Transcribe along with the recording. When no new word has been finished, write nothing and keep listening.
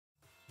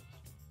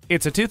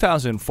It's a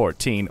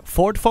 2014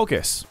 Ford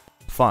Focus.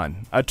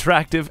 Fun,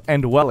 attractive,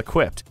 and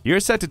well-equipped,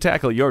 you're set to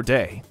tackle your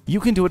day. You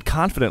can do it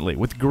confidently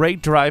with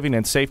great driving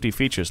and safety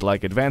features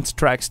like advanced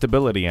track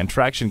stability and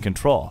traction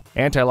control,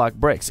 anti-lock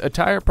brakes, a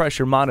tire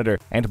pressure monitor,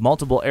 and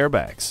multiple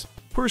airbags.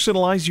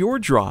 Personalize your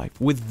drive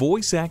with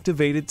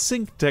voice-activated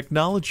sync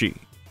technology.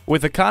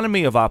 With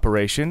economy of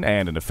operation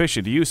and an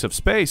efficient use of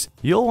space,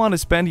 you'll want to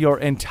spend your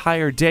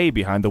entire day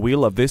behind the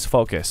wheel of this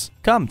Focus.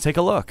 Come take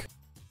a look.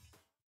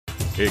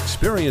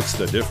 Experience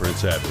the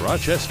difference at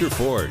Rochester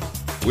Ford.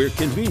 We're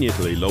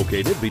conveniently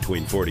located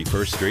between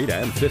 41st Street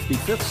and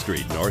 55th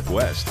Street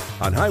Northwest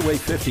on Highway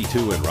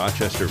 52 in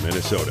Rochester,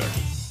 Minnesota.